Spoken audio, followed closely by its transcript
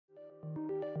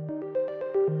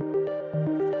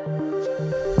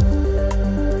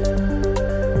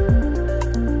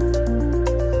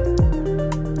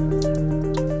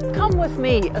with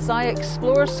me as I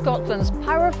explore Scotland's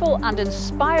powerful and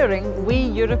inspiring wee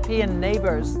European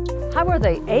neighbours. How are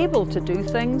they able to do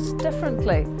things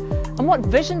differently? And what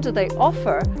vision do they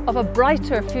offer of a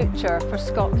brighter future for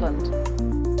Scotland?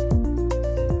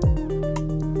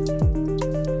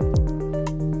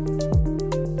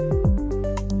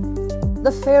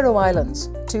 The Faroe Islands,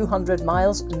 200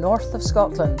 miles north of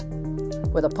Scotland,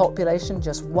 with a population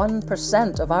just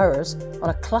 1% of ours on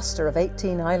a cluster of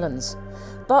 18 islands.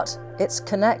 But it's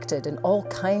connected in all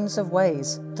kinds of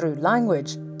ways through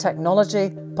language,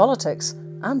 technology, politics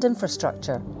and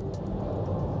infrastructure.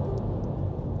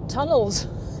 Tunnels.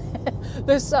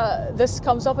 This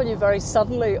comes up on you very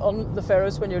suddenly on the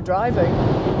Faroes when you're driving,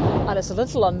 and it's a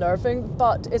little unnerving,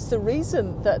 but it's the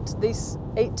reason that these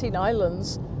 18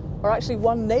 islands are actually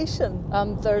one nation.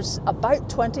 There's about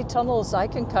 20 tunnels I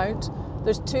can count.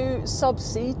 There's 2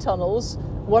 subsea tunnels.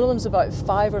 One of them's about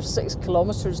 5 or 6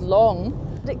 kilometres long.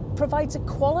 It provides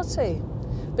equality,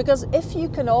 because if you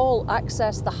can all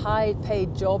access the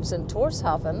high-paid jobs in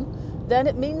Tórshavn, then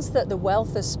it means that the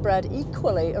wealth is spread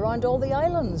equally around all the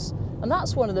islands. And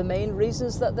that's one of the main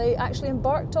reasons that they actually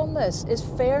embarked on this, is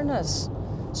fairness.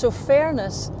 So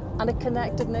fairness and a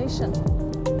connected nation.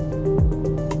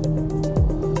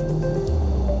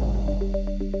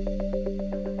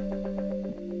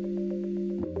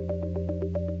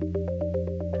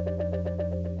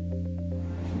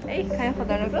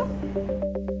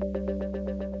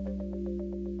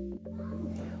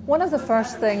 One of the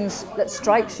first things that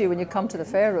strikes you when you come to the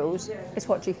Faroes is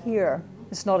what you hear.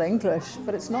 It's not English,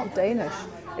 but it's not Danish.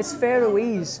 It's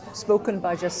Faroese, spoken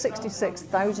by just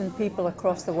 66,000 people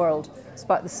across the world. It's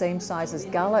about the same size as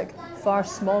Gaelic, far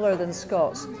smaller than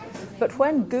Scots. But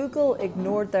when Google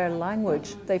ignored their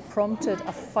language, they prompted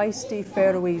a feisty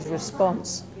Faroese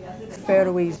response.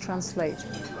 Faroese Translate.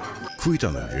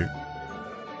 Kvítanaugur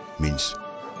means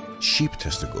sheep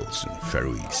testicles in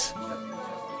Faroese.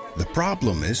 The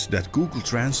problem is that Google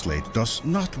Translate does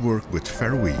not work with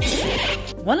Faroese.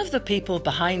 One of the people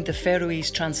behind the Faroese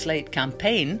Translate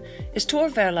campaign is Tor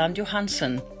Verland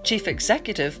Johansen, Chief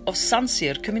Executive of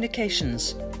Sansir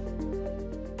Communications.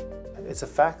 It's a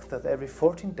fact that every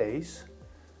 14 days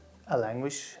a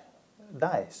language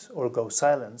dies or goes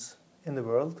silent in the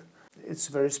world. It's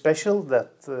very special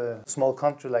that a small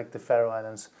country like the Faroe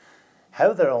Islands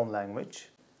have their own language.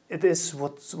 It is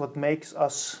what makes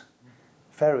us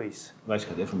Faroese. Hvad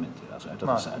skal det formente?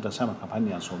 Altså, der samme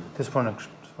kampagner som...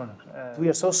 We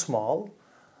are so small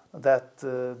that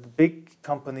the big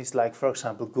companies like, for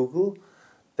example, Google,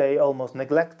 they almost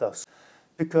neglect us.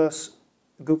 Because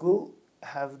Google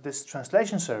have this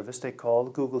translation service they call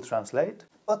Google Translate,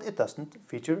 but it doesn't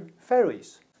feature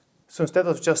Faroese. So instead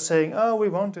of just saying, oh, we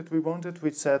want it,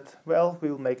 we said, well,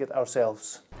 we'll make it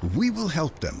ourselves. We will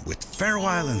help them with Faroe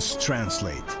Islands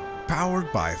Translate,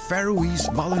 powered by Faroese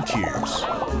volunteers.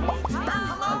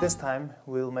 And this time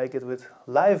we'll make it with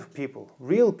live people,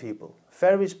 real people,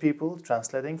 Faroese people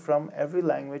translating from every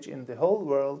language in the whole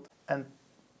world, and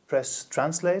press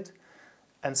translate,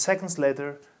 and seconds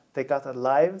later they got a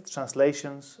live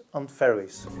translations on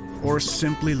Faroese. Or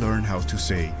simply learn how to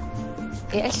say,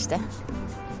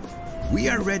 we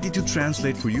are ready to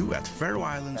translate for you at Faroe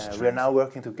Islands. We are now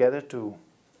working together to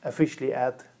officially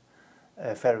add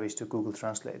Faroese to Google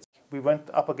Translate. We went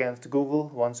up against Google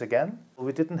once again.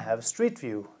 We didn't have Street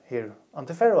View here on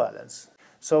the Faroe Islands.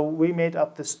 So we made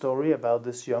up this story about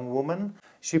this young woman.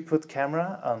 She put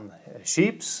camera on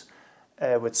sheep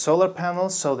with solar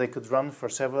panels so they could run for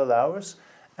several hours.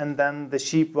 And then the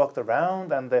sheep walked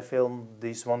around and they filmed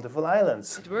these wonderful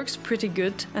islands. It works pretty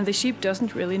good and the sheep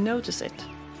doesn't really notice it.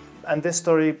 And this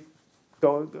story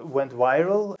went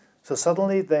viral. So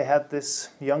suddenly they had this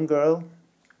young girl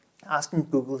asking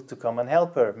Google to come and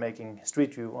help her making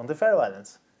Street View on the Faroe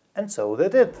Islands. And so they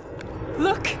did.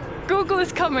 Look, Google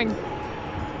is coming.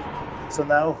 So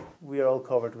now we are all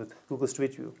covered with Google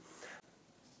Street View.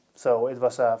 So it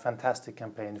was a fantastic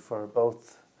campaign for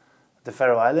both the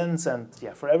Faroe Islands and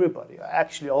for everybody,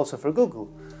 actually also for Google.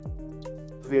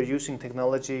 We are using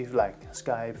technology like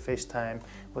Skype, FaceTime,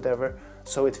 whatever,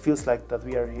 so it feels like that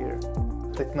we are here.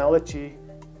 Technology,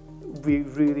 we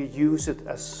really use it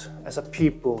as a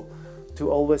people to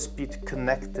always be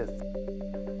connected.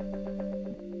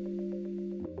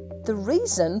 The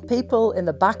reason people in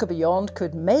the back of beyond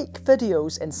could make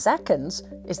videos in seconds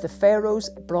is the Faroes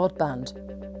broadband.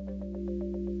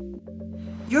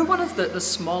 You're one of the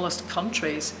smallest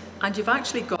countries, and you've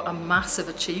actually got a massive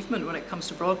achievement when it comes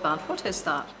to broadband. What is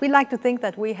that? We like to think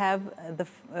that we have the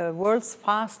world's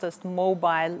fastest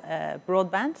mobile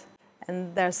broadband.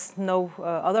 and there's no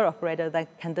other operator that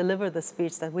can deliver the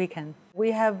speeds that we can.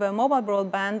 We have mobile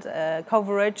broadband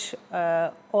coverage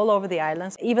all over the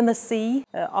islands, even the sea,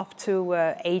 up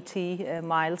to 80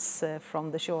 miles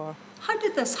from the shore. How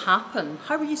did this happen?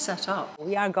 How were you set up?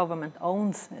 We are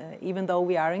government-owned, even though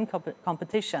we are in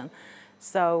competition.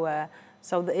 So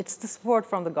it's the support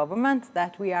from the government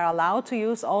that we are allowed to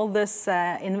use all this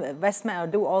investment, or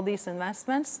do all these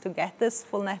investments to get this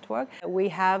full network. We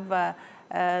have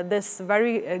this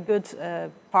very good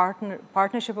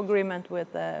partnership agreement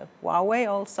with Huawei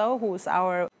also, who is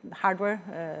our hardware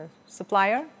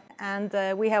supplier. And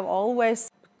we have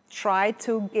always tried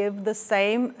to give the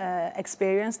same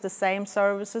experience, the same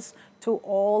services to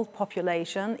all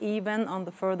population, even on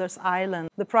the furthest island.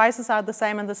 The prices are the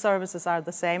same and the services are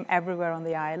the same everywhere on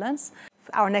the islands.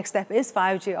 Our next step is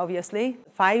 5G, obviously.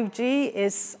 5G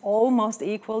is almost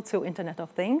equal to Internet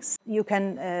of Things. You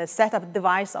can set a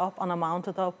device up on a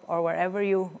mountaintop or wherever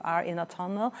you are in a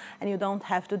tunnel, and you don't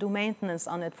have to do maintenance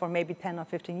on it for maybe 10 or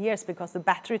 15 years because the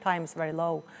battery time is very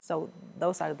low. So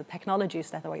those are the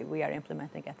technologies that we are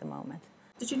implementing at the moment.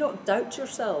 Did you not doubt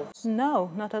yourselves?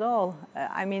 No, not at all.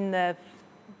 I mean,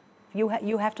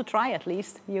 you have to try at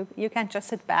least. You can't just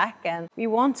sit back, and we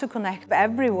want to connect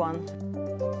everyone.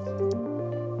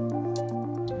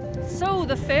 So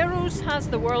the Faroes has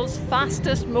the world's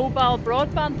fastest mobile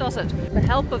broadband, does it? With the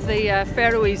help of the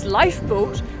Faroese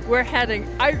lifeboat, we're heading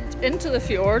out into the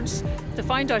fjords to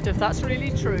find out if that's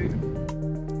really true.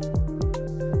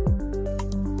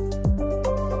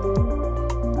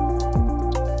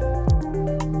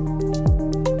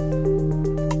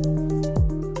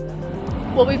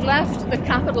 Well, we've left the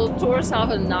capital,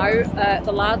 Tórshavn now.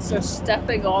 The lads are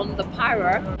stepping on the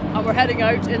power and we're heading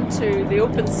out into the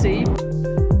open sea.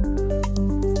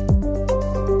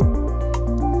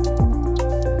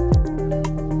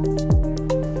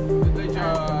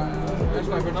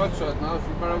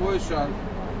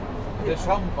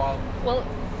 Well,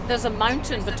 there's a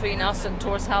mountain between us and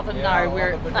Tórshavn now.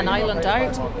 We're an island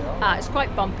out. It's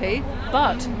quite bumpy,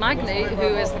 but Magni, who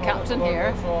is the captain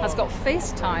here, has got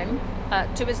FaceTime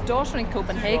to his daughter in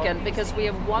Copenhagen because we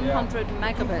have 100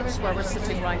 megabits where we're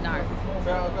sitting right now.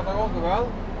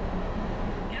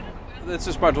 This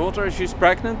is my daughter, she's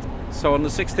pregnant, so on the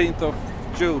 16th of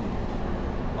June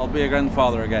I'll be a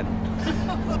grandfather again.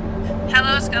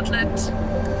 Hello, Scotland.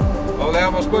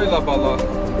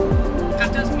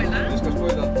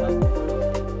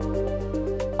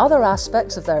 Other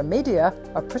aspects of their media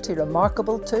are pretty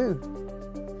remarkable too.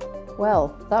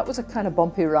 Well, that was a kind of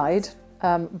bumpy ride.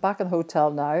 Back in the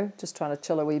hotel now, just trying to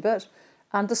chill a wee bit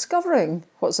and discovering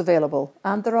what's available.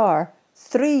 And there are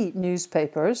 3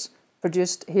 newspapers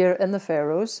produced here in the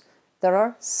Faroes. There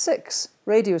are 6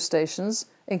 radio stations,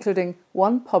 including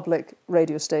 1 public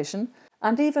radio station,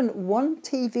 and even 1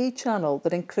 TV channel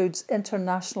that includes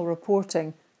international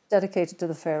reporting dedicated to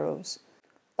the Faroes.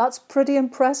 That's pretty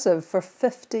impressive for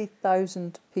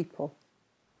 50,000 people.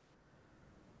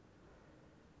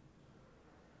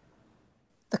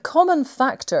 The common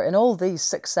factor in all these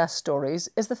success stories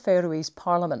is the Faroes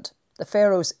Parliament. The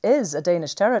Faroes is a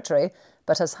Danish territory,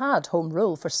 but has had home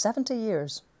rule for 70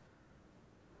 years.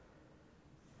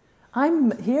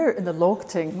 I'm here in the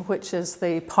Lagting, which is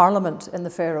the Parliament in the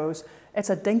Faroes. It's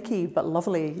a dinky but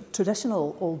lovely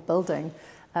traditional old building,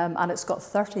 and it's got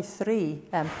 33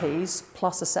 MPs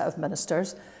plus a set of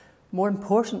ministers. More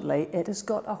importantly, it has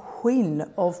got a wheen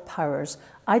of powers.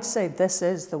 I'd say this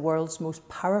is the world's most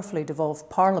powerfully devolved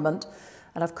parliament,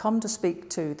 and I've come to speak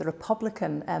to the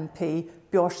Republican MP,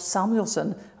 Björn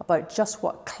Samuelson, about just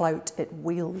what clout it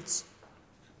wields.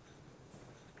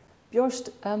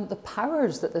 Björn, the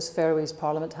powers that this Faroese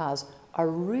Parliament has are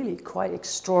really quite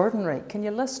extraordinary. Can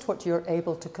you list what you're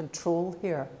able to control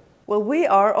here? Well, we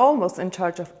are almost in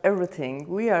charge of everything.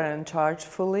 We are in charge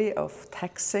fully of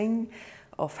taxing,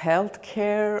 of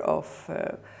healthcare, of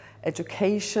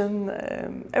education,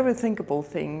 every thinkable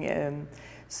thing.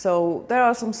 So there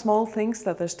are some small things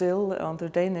that are still under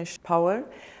Danish power,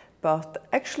 but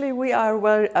actually we are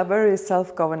a very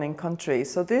self-governing country.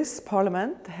 So this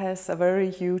parliament has a very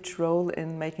huge role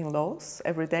in making laws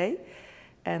every day,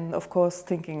 and of course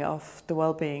thinking of the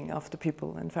well-being of the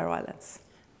people in Faroe Islands.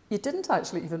 You didn't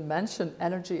actually even mention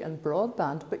energy and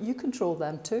broadband, but you control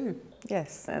them too.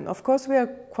 Yes, and of course we are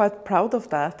quite proud of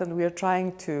that, and we are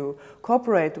trying to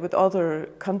cooperate with other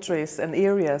countries and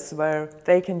areas where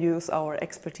they can use our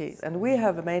expertise. And we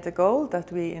have made a goal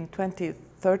that we in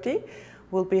 2030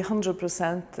 will be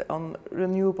 100% on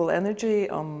renewable energy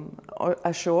on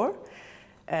ashore.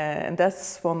 And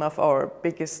that's one of our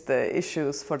biggest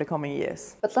issues for the coming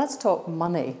years. But let's talk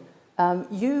money.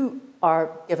 You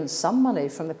are given some money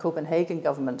from the Copenhagen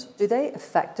government. Do they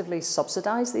effectively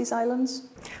subsidise these islands?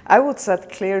 I would say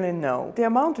clearly no. The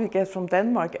amount we get from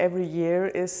Denmark every year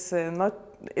is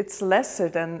it's lesser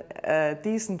than a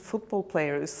decent football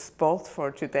player is bought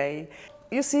for today.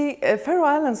 You see, Faroe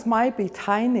Islands might be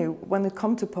tiny when it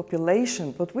comes to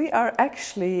population, but we are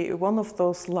actually one of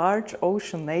those large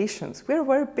ocean nations. We're a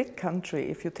very big country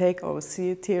if you take our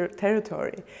sea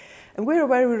territory. And we're a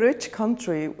very rich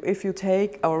country if you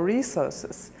take our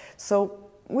resources. So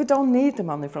we don't need the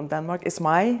money from Denmark, is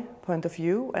my point of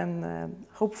view, and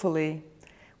hopefully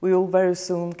we will very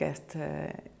soon get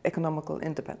economical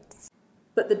independence.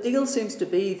 But the deal seems to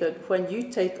be that when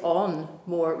you take on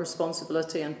more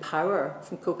responsibility and power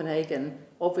from Copenhagen,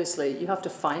 obviously you have to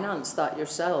finance that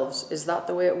yourselves. Is that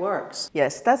the way it works?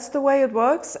 Yes, that's the way it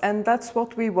works, and that's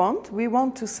what we want. We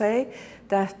want to say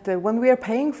that when we are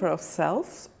paying for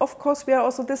ourselves, of course we are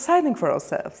also deciding for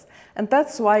ourselves. And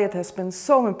that's why it has been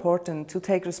so important to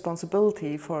take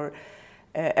responsibility for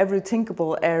every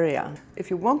thinkable area. If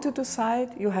you want to decide,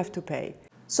 you have to pay.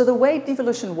 So the way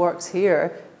devolution works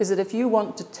here is that if you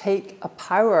want to take a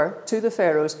power to the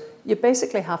Faroes, you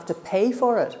basically have to pay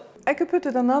for it. I could put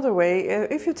it another way.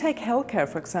 If you take healthcare,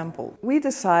 for example, we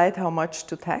decide how much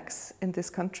to tax in this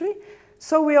country,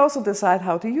 so we also decide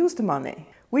how to use the money.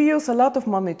 We use a lot of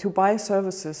money to buy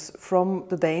services from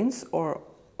the Danes, or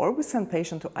we send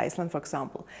patients to Iceland, for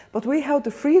example. But we have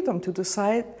the freedom to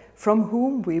decide from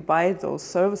whom we buy those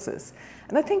services.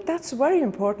 And I think that's very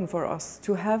important for us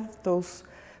to have those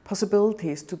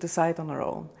possibilities to decide on our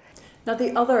own. Now,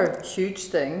 the other huge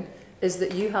thing is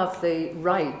that you have the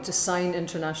right to sign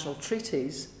international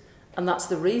treaties, and that's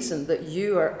the reason that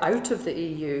you are out of the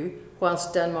EU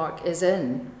whilst Denmark is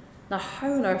in. Now,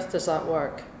 how on earth does that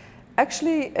work?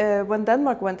 Actually, when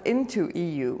Denmark went into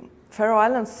EU, Faroe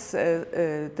Islands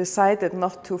decided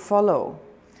not to follow.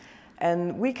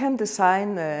 And we can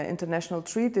design international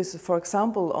treaties, for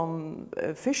example, on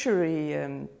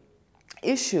fishery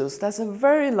issues. There's a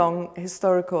very long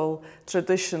historical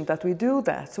tradition that we do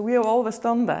that. So we have always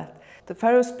done that. The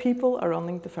Faroes people are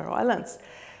running the Faroe Islands.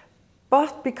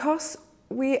 But because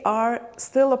we are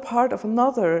still a part of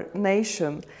another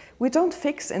nation, we don't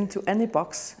fix into any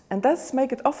box. And that's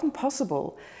make it often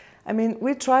possible. I mean,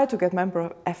 we try to get member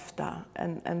of EFTA,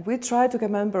 and we try to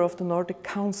get member of the Nordic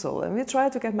Council, and we try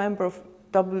to get member of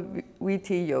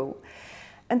WTO.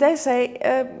 And they say,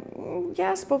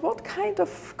 yes, but what kind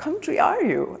of country are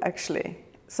you, actually?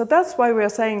 So that's why we are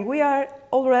saying we are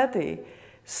already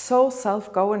so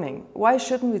self-governing. Why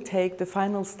shouldn't we take the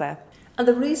final step? And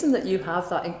the reason that you have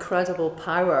that incredible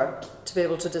power to be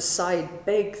able to decide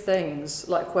big things,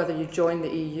 like whether you join the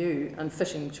EU and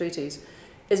fishing treaties,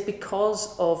 is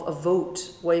because of a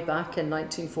vote way back in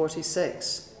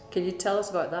 1946. Can you tell us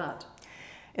about that?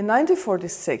 In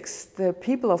 1946, the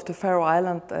people of the Faroe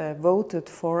Islands voted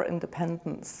for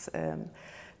independence.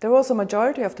 There was a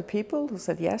majority of the people who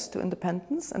said yes to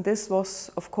independence, and this was,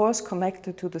 of course,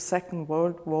 connected to the Second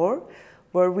World War,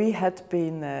 where we had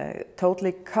been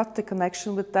totally cut the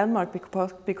connection with Denmark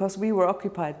because we were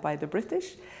occupied by the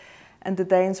British, and the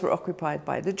Danes were occupied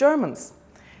by the Germans.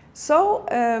 So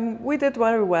we did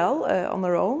very well on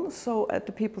our own, so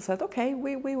the people said, okay,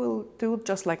 we will do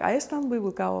just like Iceland, we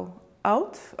will go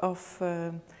out of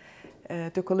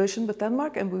the coalition with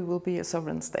Denmark and we will be a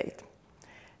sovereign state.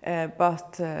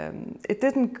 But it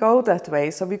didn't go that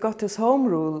way, so we got this Home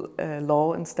Rule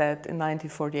law instead in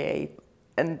 1948.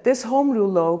 And this Home Rule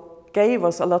law gave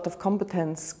us a lot of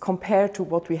competence compared to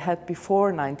what we had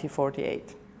before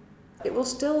 1948. It will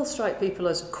still strike people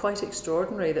as quite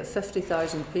extraordinary that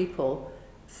 50,000 people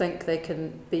think they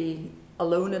can be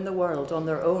alone in the world on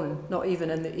their own, not even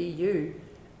in the EU.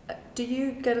 Do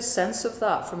you get a sense of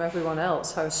that from everyone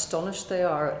else, how astonished they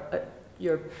are at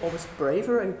your almost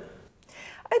bravery?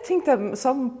 I think that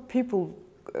some people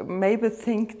maybe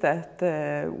think that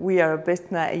we are a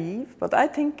bit naive, but I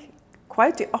think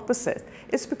quite the opposite.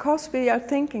 It's because we are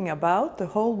thinking about the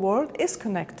whole world is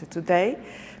connected today.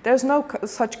 There's no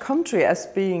such country as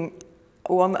being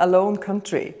one alone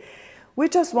country. We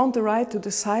just want the right to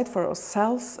decide for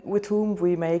ourselves with whom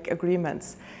we make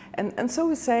agreements. And so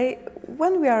we say,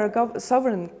 when we are a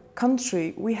sovereign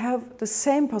country, we have the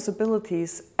same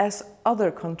possibilities as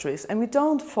other countries, and we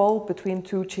don't fall between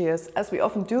two chairs as we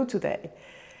often do today.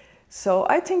 So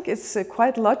I think it's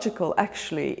quite logical,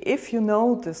 actually, if you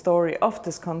know the story of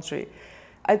this country.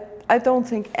 I don't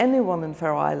think anyone in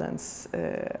Faroe Islands,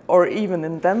 or even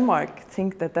in Denmark,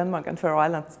 think that Denmark and Faroe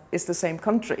Islands is the same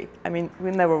country. I mean,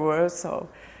 we never were, so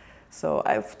So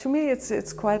to me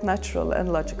it's quite natural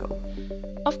and logical.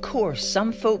 Of course,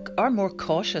 some folk are more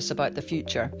cautious about the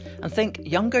future and think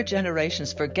younger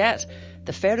generations forget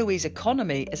the Faroese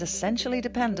economy is essentially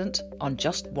dependent on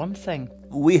just one thing.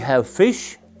 We have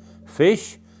fish,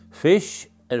 fish, fish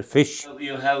and fish.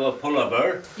 You have a polar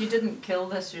bear. You didn't kill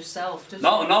this yourself, did you?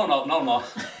 No.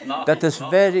 That is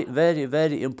very, very,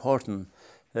 very important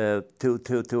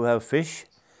to have fish,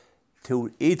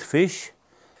 to eat fish.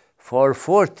 For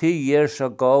 40 years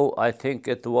ago, I think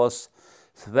it was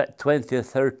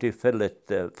 20-30 fillet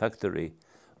factory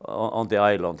on the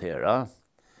island here. Huh?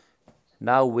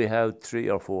 Now we have 3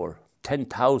 or 4,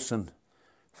 10,000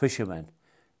 fishermen.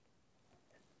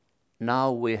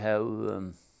 Now we have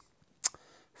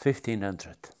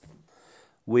 1,500.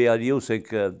 We are using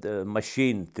the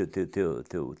machine to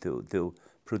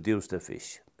produce the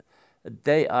fish.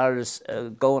 They are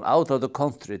going out of the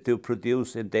country to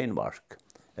produce in Denmark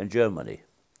and Germany.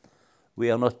 We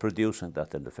are not producing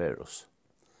that in the Faroes.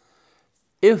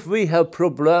 If we have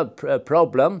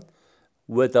problem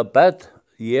with a bad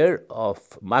year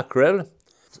of mackerel,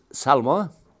 salmon,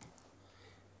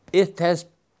 it has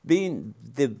been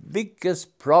the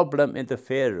biggest problem in the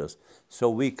Faroes, so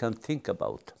we can think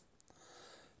about.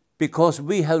 Because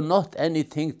we have not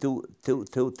anything to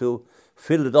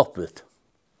fill it up with.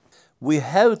 We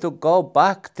have to go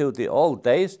back to the old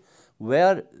days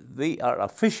where we are a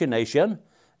fishing nation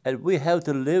and we have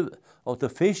to live of the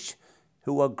fish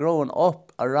who are growing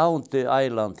up around the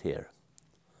island here.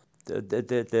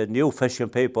 The new fishing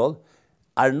people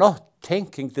are not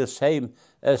thinking the same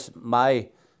as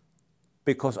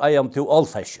because I am too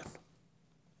old-fashioned.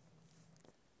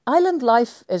 Island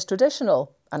life is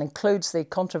traditional and includes the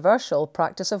controversial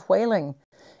practice of whaling.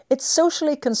 It's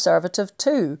socially conservative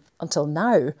too, until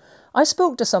now. I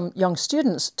spoke to some young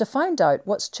students to find out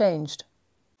what's changed.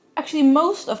 Actually,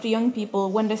 most of the young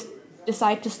people, when they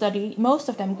decide to study, most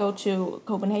of them go to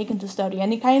Copenhagen to study,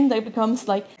 and it kind of becomes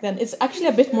like, then it's actually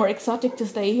a bit more exotic to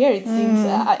stay here, it seems,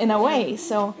 in a way.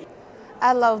 So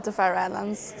I love the Faroe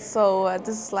Islands, so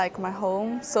this is like my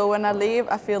home. So when I leave,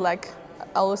 I feel like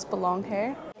I always belong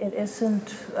here. It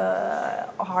isn't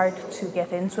hard to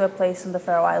get into a place in the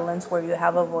Faroe Islands where you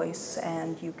have a voice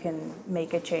and you can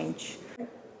make a change.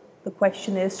 The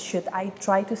question is, should I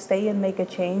try to stay and make a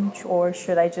change, or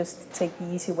should I just take the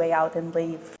easy way out and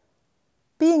leave?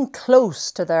 Being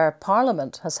close to their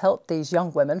parliament has helped these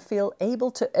young women feel able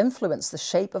to influence the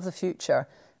shape of the future,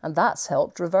 and that's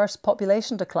helped reverse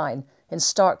population decline, in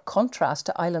stark contrast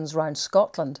to islands around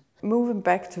Scotland. Moving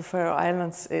back to Faroe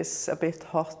Islands is a bit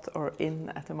hot or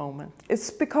in at the moment. It's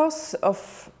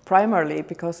primarily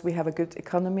because we have a good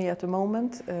economy at the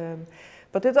moment,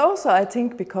 but it also, I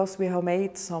think, because we have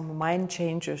made some mind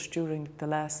changes during the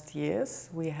last years.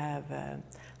 We have,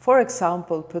 for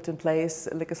example, put in place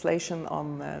legislation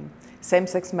on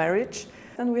same-sex marriage,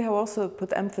 and we have also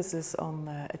put emphasis on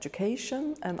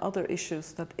education and other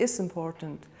issues that is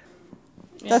important.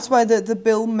 That's why the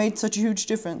bill made such a huge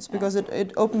difference, because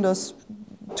it opened us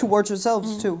towards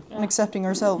ourselves too, and accepting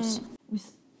ourselves.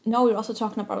 Now we're also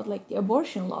talking about like the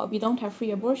abortion law. We don't have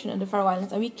free abortion in the Faroe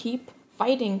Islands, and we keep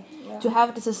fighting to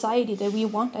have the society that we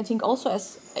want. I think also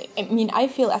I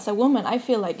feel as a woman, I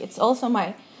feel like it's also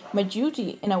my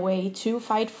duty in a way to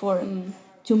fight for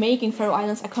to making Faroe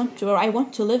Islands a country where I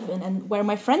want to live in and where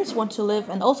my friends want to live,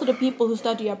 and also the people who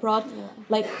study abroad.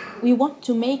 Like, we want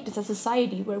to make this a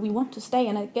society where we want to stay,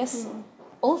 and I guess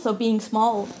also being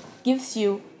small gives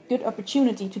you good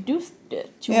opportunity to do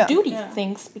these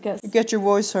things, because you get your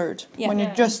voice heard when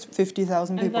you're just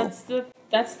 50,000 people. And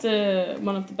that's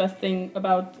one of the best thing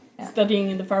about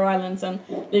studying in the Faroe Islands and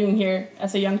living here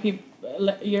as a young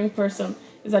person,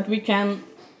 is that we can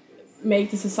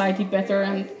make the society better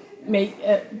and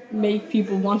make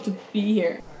people want to be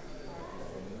here.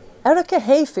 Erica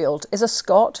Hayfield is a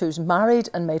Scot who's married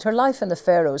and made her life in the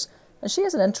Faroes, and she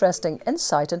has an interesting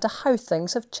insight into how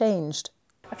things have changed.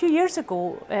 A few years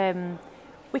ago,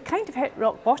 we kind of hit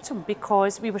rock bottom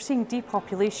because we were seeing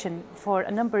depopulation for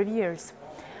a number of years.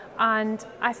 And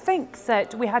I think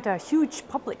that we had a huge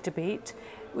public debate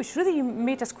which really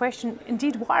made us question,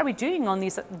 indeed, what are we doing on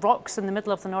these rocks in the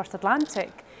middle of the North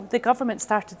Atlantic? The government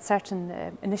started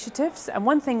certain initiatives, and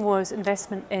one thing was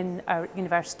investment in our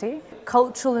university,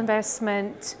 cultural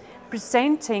investment,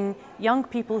 presenting young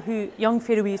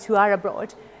Faroese who are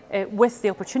abroad with the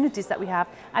opportunities that we have.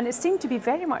 And it seemed to be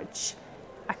very much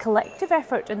a collective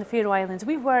effort in the Faroe Islands.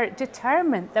 We were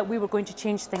determined that we were going to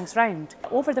change things round.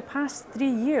 Over the past 3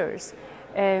 years,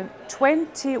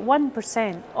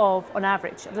 21% on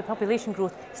average, of the population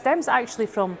growth stems actually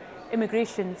from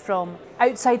immigration from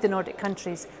outside the Nordic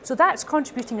countries. So that's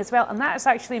contributing as well, and that's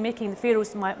actually making the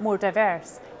Faroes more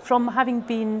diverse. From having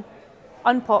been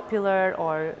unpopular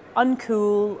or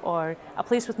uncool or a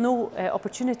place with no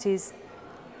opportunities,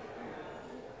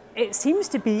 it seems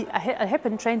to be a hip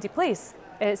and trendy place.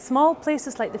 Small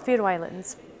places like the Faroe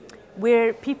Islands,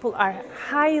 where people are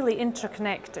highly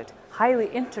interconnected, highly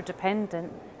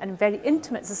interdependent, and very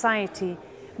intimate society,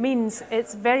 means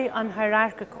it's very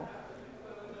unhierarchical.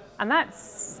 And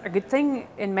that's a good thing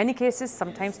in many cases,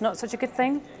 sometimes not such a good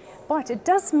thing, but it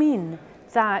does mean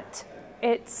that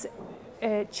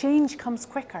change comes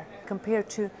quicker compared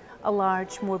to a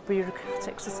large, more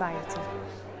bureaucratic society.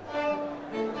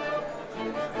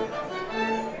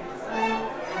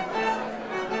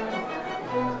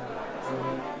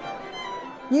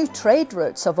 New trade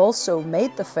routes have also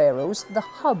made the Faroes the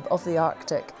hub of the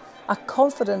Arctic, a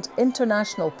confident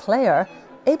international player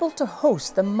able to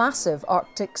host the massive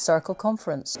Arctic Circle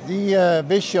Conference. The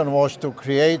vision was to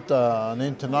create an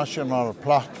international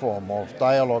platform of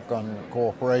dialogue and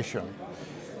cooperation,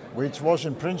 which was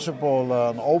in principle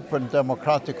an open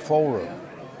democratic forum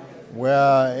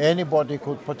where anybody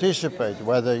could participate,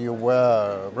 whether you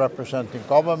were representing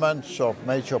governments of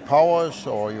major powers,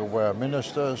 or you were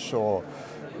ministers, or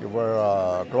you were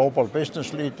a global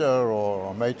business leader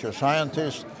or a major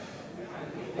scientist,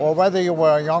 or whether you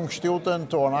were a young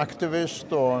student or an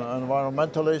activist or an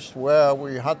environmentalist, where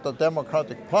we had a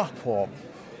democratic platform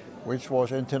which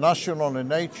was international in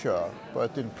nature,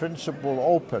 but in principle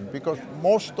open, because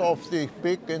most of the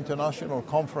big international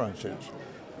conferences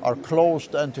are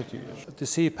closed entities. The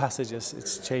sea passages,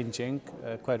 it's changing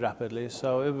quite rapidly.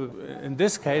 So in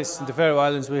this case, in the Faroe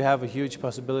Islands, we have a huge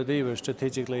possibility. We're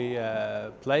strategically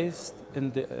placed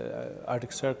in the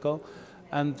Arctic Circle,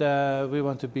 and we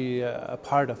want to be a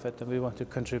part of it, and we want to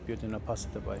contribute in a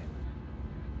positive way.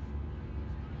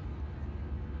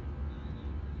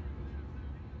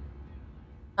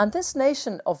 And this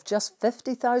nation of just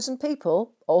 50,000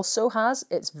 people also has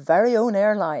its very own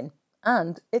airline,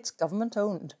 and it's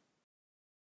government-owned.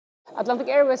 Atlantic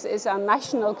Airways is a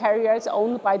national carrier. It's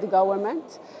owned by the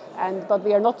government, but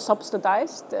we are not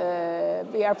subsidized.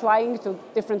 We are flying to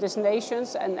different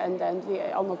destinations and we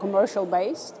are on a commercial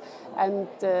base. And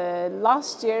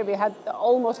last year we had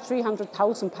almost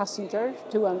 300,000 passengers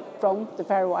to and from the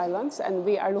Faroe Islands, and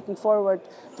we are looking forward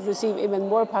to receive even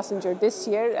more passengers this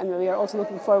year, and we are also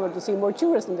looking forward to see more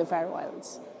tourists in the Faroe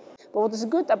Islands. But what is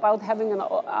good about having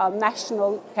a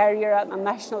national carrier, a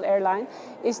national airline,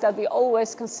 is that we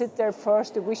always consider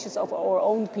first the wishes of our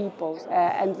own people.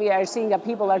 And we are seeing that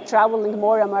people are traveling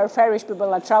more and more. Faroese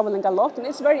people are traveling a lot. And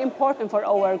it's very important for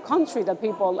our country that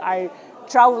people are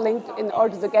traveling in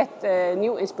order to get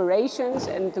new inspirations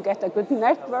and to get a good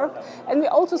network. And we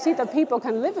also see that people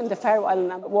can live in the Faroe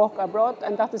Islands and walk abroad,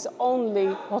 and that is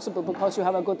only possible because you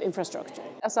have a good infrastructure.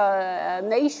 As a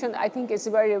nation, I think it's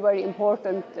very, very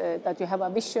important that you have a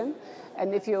vision.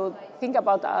 And if you think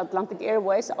about Atlantic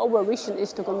Airways, our vision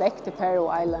is to connect the Faroe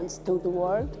Islands to the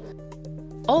world.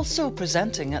 Also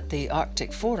presenting at the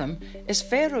Arctic Forum is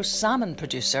Faroes salmon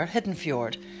producer Hidden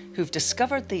Fjord, who've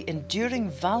discovered the enduring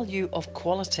value of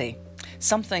quality,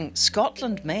 something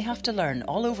Scotland may have to learn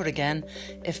all over again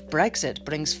if Brexit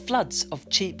brings floods of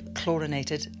cheap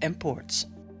chlorinated imports.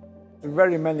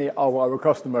 Very many of our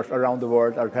customers around the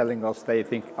world are telling us they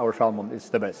think our salmon is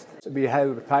the best. We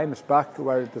have times back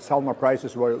where the salmon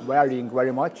prices were varying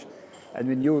very much, and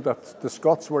we knew that the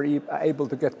Scots were able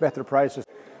to get better prices.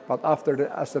 But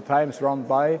as the times ran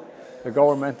by, the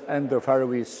government and the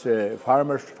Faroese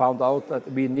farmers found out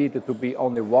that we needed to be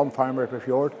only one farmer per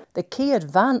fjord. The key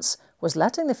advance was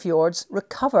letting the fjords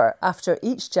recover after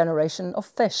each generation of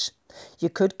fish. You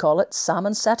could call it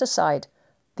salmon set-aside.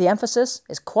 The emphasis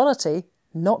is quality,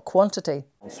 not quantity.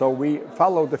 So we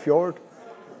followed the fjord.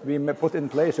 We put in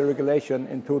place a regulation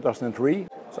in 2003.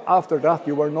 So after that,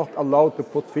 you were not allowed to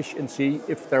put fish in sea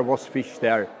if there was fish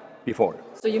there before.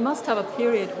 So you must have a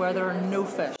period where there are no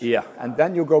fish. Yeah, and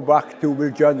then you go back to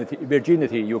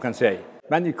virginity, you can say.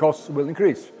 Many costs will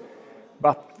increase.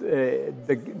 But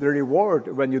the reward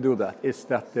when you do that is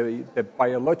that the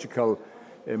biological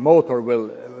motor will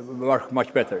work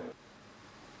much better.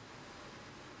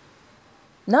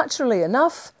 Naturally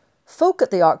enough, folk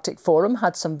at the Arctic Forum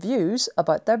had some views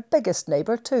about their biggest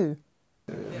neighbour too.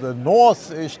 The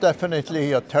north is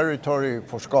definitely a territory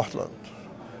for Scotland.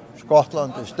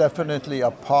 Scotland is definitely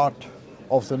a part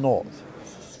of the north.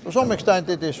 To some extent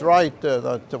it is right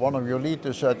that one of your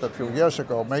leaders said a few years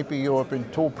ago, maybe you have been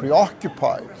too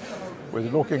preoccupied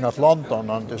with looking at London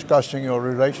and discussing your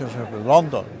relationship with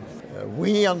London.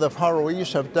 We and the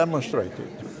Faroese have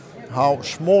demonstrated how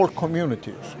small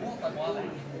communities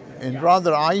in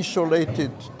rather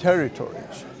isolated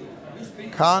territories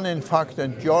can in fact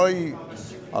enjoy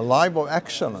a life of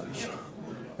excellence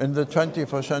in the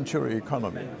 21st century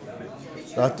economy.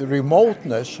 That the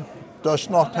remoteness does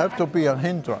not have to be a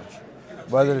hindrance,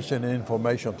 whether it's in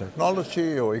information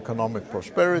technology or economic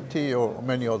prosperity or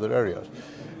many other areas.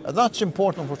 And that's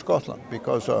important for Scotland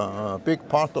because a big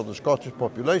part of the Scottish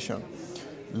population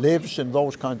lives in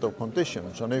those kind of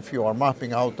conditions. And if you are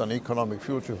mapping out an economic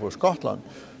future for Scotland,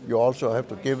 you also have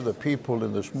to give the people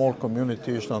in the small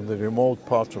communities and the remote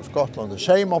parts of Scotland the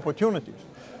same opportunities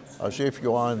as if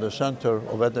you are in the centre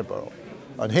of Edinburgh.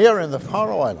 And here in the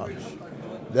Faroe Islands,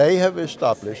 they have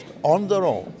established on their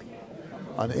own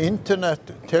an internet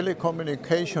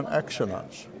telecommunication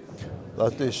excellence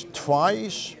that is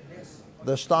twice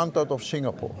the standard of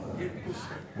Singapore,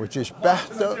 which is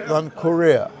better than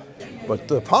Korea. But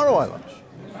the Faroe Islands,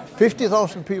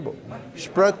 50,000 people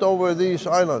spread over these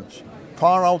islands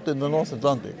far out in the North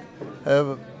Atlantic,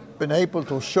 have been able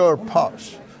to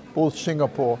surpass both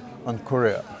Singapore and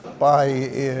Korea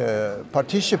by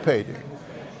participating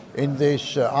in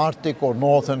this Arctic or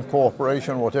Northern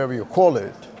cooperation, whatever you call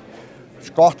it.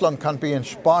 Scotland can be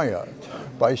inspired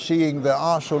by seeing there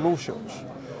are solutions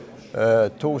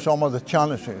to some of the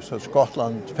challenges that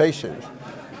Scotland faces.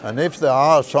 And if there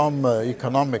are some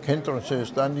economic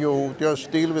hindrances, then you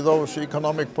just deal with those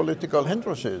economic political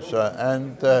hindrances.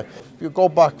 If you go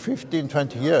back 15,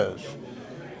 20 years,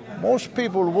 most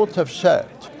people would have said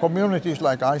communities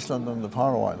like Iceland and the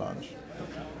Faroe Islands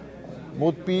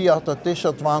would be at a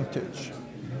disadvantage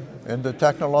in the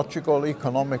technological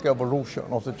economic evolution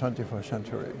of the 21st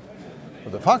century.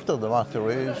 But the fact of the matter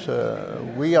is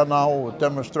we are now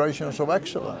demonstrations of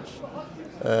excellence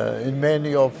in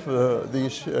many of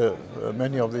these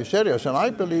areas, and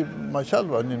I believe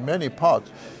myself, and in many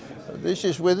parts, this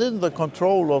is within the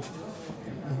control of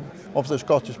the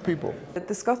Scottish people.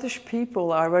 The Scottish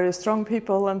people are very strong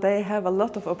people, and they have a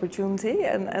lot of opportunity,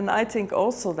 and I think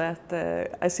also that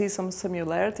I see some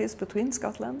similarities between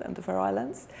Scotland and the Faroe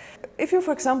Islands. If you,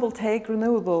 for example, take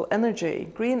renewable energy,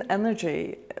 green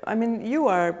energy, I mean, you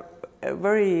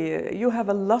have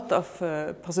a lot of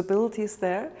possibilities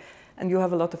there, and you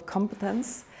have a lot of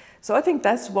competence. So I think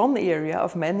that's one area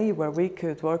of many where we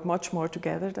could work much more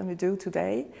together than we do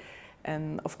today.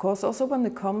 And of course, also when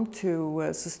it comes to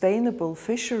sustainable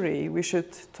fishery, we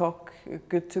should talk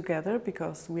good together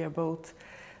because we are both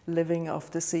living off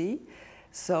the sea.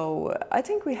 So I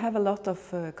think we have a lot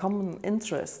of common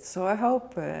interests. So I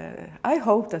hope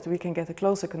that we can get a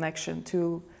closer connection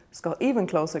to even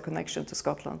closer connection to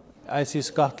Scotland. I see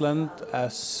Scotland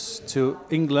as to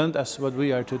England as what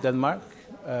we are to Denmark.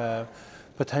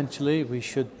 Potentially we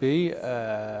should be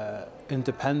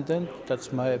independent,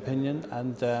 that's my opinion,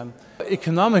 and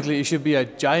economically it should be a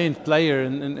giant player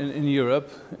in Europe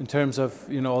in terms of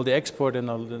all the export and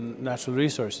all the natural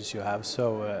resources you have.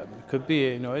 So it could be,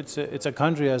 it's a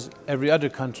country as every other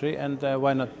country, and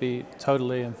why not be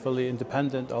totally and fully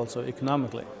independent also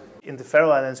economically? In the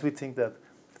Faroe Islands we think that,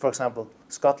 for example,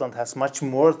 Scotland has much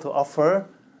more to offer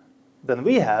than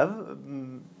we have.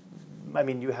 I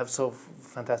mean, you have so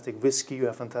fantastic whiskey, you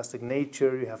have fantastic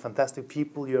nature, you have fantastic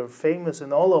people, you're famous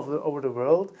in all over the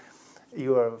world,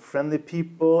 you are friendly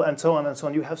people, and so on and so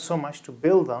on. You have so much to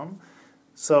build on.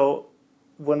 So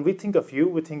when we think of you,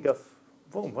 we think of,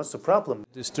 well, what's the problem?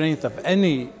 The strength of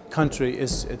any country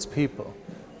is its people,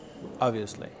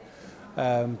 obviously.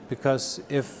 Because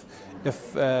if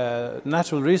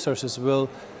natural resources will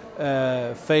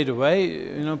fade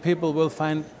away, people will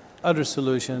find other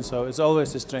solutions, so it's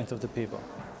always the strength of the people.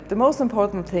 The most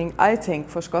important thing, I think,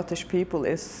 for Scottish people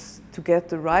is to get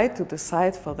the right to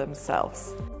decide for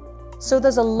themselves. So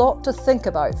there's a lot to think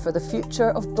about for the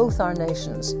future of both our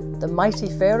nations, the mighty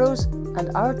Faroes and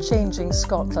our changing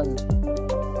Scotland.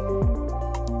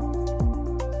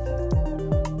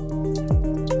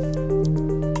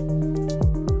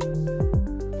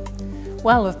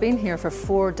 Well, I've been here for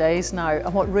 4 days now,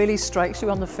 and what really strikes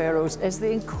you on the Faroes is the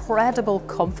incredible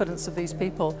confidence of these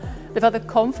people. They've had the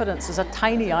confidence as a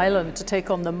tiny island to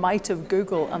take on the might of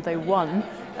Google, and they won.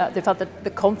 They've had the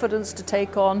confidence to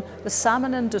take on the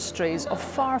salmon industries of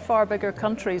far, far bigger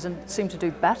countries and seem to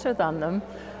do better than them.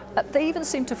 They even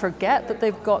seem to forget that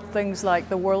they've got things like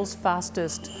the world's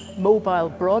fastest mobile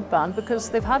broadband because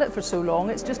they've had it for so long,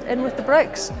 it's just in with the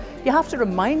bricks. You have to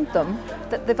remind them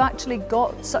that they've actually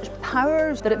got such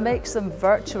powers that it makes them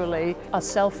virtually a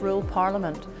self-ruled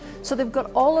parliament. So they've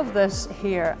got all of this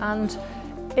here, and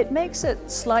it makes it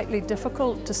slightly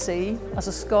difficult to see as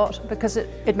a Scot because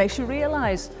it makes you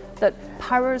realise that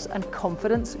powers and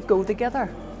confidence go together.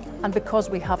 And because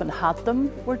we haven't had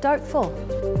them, we're doubtful.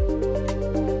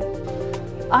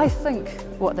 I think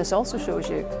what this also shows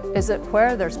you is that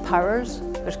where there's powers,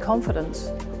 there's confidence,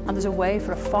 and there's a way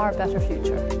for a far better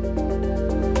future.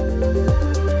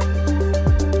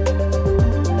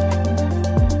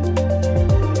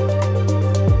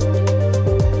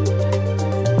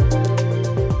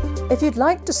 If you'd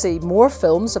like to see more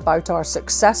films about our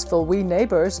successful wee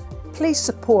neighbours, please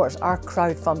support our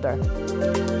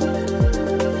crowdfunder.